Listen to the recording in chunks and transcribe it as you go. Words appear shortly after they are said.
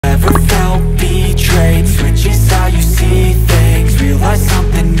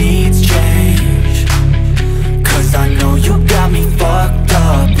you got me fucked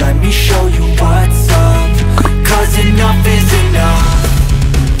up. Let me show you what's up. 'Cause enough is enough.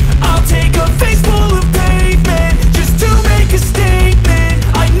 I'll take a face full of pavement just to make a statement.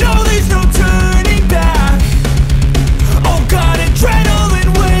 I know there's no turning back. Oh God,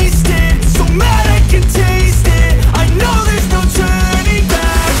 adrenaline wasted, so mad I can taste it. I know there's no turning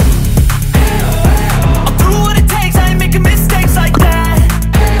back. I'll do what it takes, I ain't making mistakes like that.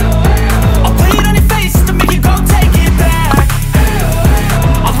 I'll play it on your face just to make you go take it back.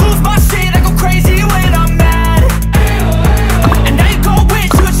 I'll lose my shit, I go crazy when I'm mad. And now you go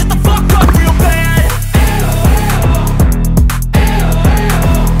wish you would shut the fuck up real bad.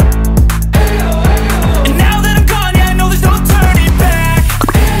 And now that I'm gone, yeah, I know there's no turning back.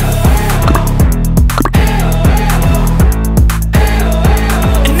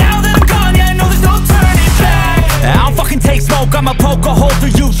 And now that I'm gone, yeah, I know there's no turning back. I don't fucking take smoke, I'ma poke a hole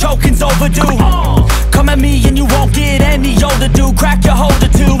through you, choking's overdue. Come at me and you won't get any older, dude. Crack your holder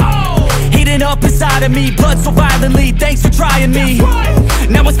too. Heating up inside of me, blood so violently. Thanks for trying me.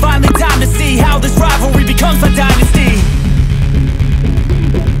 Now it's finally time to see how this rivalry becomes my